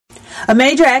A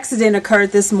major accident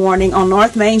occurred this morning on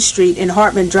North Main Street in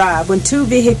Hartman Drive when two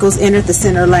vehicles entered the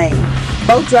center lane.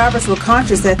 Both drivers were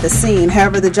conscious at the scene,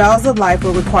 however the jaws of life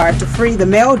were required to free the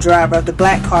male driver of the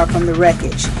black car from the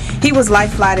wreckage. He was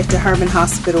life-flighted to Hermann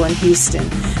Hospital in Houston.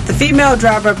 The female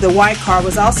driver of the white car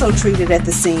was also treated at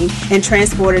the scene and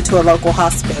transported to a local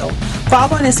hospital.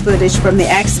 Following is footage from the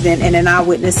accident and an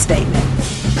eyewitness statement.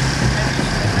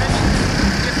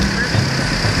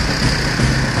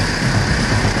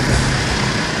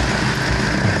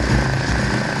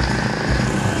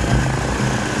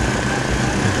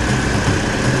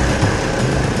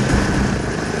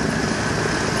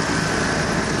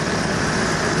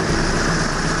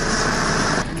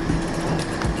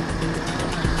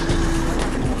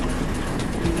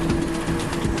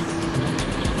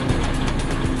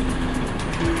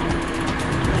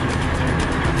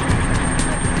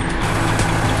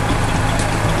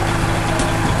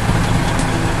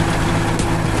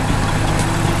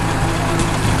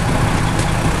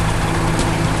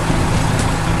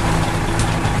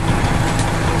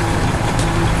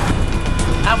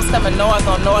 I was coming north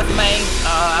on North Main.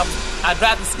 I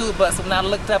drive the school bus, and when I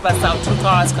looked up, I saw two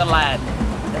cars collide.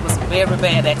 It was a very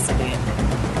bad accident.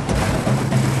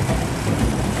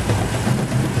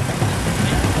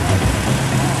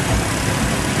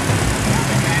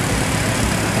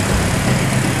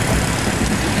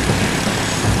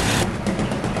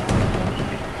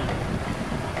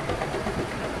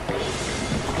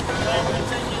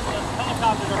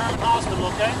 Helicopter to Hermann Hospital,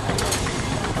 okay?